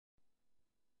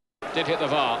did hit the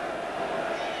VAR.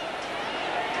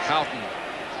 Houghton.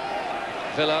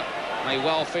 Villa may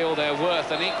well feel they're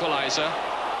worth an equaliser,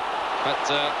 but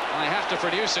they have to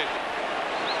produce it.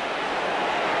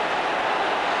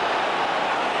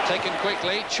 Taken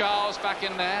quickly, Charles back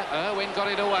in there. Irwin got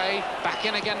it away. Back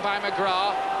in again by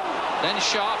McGrath. Then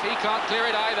Sharp, he can't clear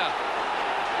it either.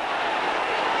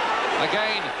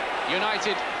 Again,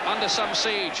 United under some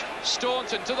siege.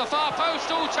 Staunton to the far post.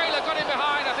 Oh, Taylor got in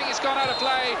behind. I think it's gone out of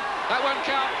play. That won't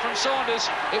count from Saunders.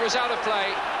 It was out of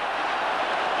play.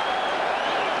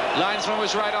 Linesman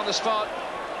was right on the spot.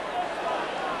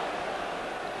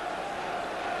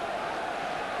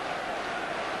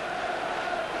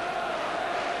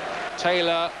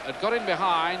 Taylor had got in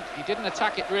behind. He didn't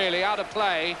attack it really, out of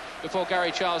play before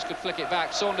Gary Charles could flick it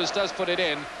back. Saunders does put it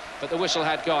in, but the whistle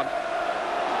had gone.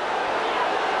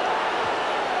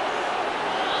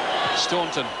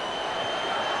 Staunton.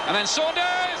 And then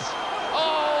Saunders!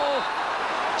 Oh!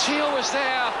 Teal was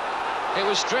there. It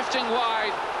was drifting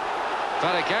wide.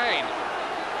 But again,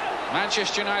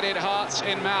 Manchester United hearts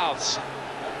in mouths.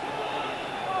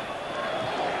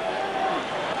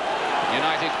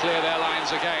 United clear their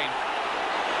lines again.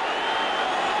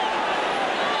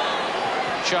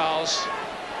 Charles.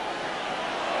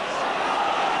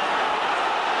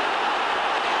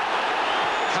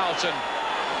 Houghton.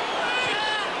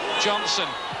 Johnson.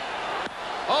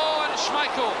 Oh, and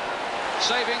Schmeichel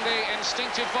saving the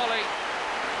instinctive volley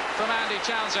from Andy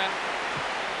Townsend.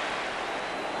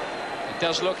 It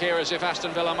does look here as if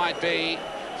Aston Villa might be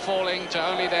falling to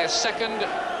only their second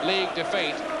league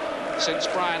defeat since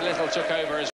Brian Little took over as